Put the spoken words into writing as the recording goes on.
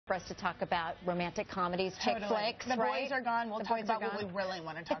for us to talk about romantic comedies, chick flicks, The right? boys are gone. We'll talk about what we really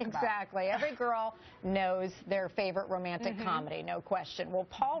want to talk about. Exactly. Every girl knows their favorite romantic comedy, no question. Well,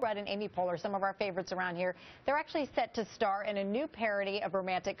 Paul Rudd and Amy Poehler, some of our favorites around here, they're actually set to star in a new parody of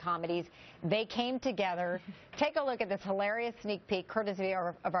romantic comedies. They came together. Take a look at this hilarious sneak peek, courtesy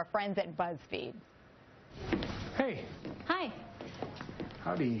of our friends at BuzzFeed. Hey. Hi.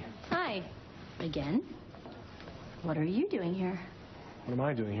 Howdy. Hi. Again? What are you doing here? What am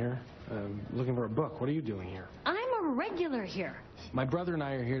I doing here? Looking for a book. What are you doing here? I'm a regular here. My brother and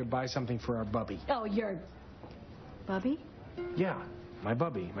I are here to buy something for our bubby. Oh, your bubby? Yeah, my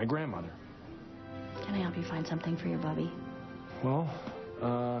bubby, my grandmother. Can I help you find something for your bubby? Well,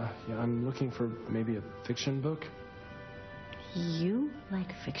 yeah, I'm looking for maybe a fiction book. You like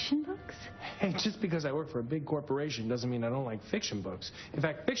fiction books? Hey, just because I work for a big corporation doesn't mean I don't like fiction books. In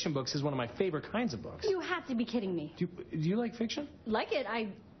fact, fiction books is one of my favorite kinds of books. You have to be kidding me. Do you like fiction? Like it? I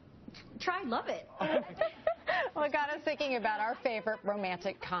try, love it. Well, it got us thinking about our favorite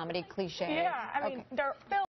romantic comedy cliches. Yeah, I mean, they're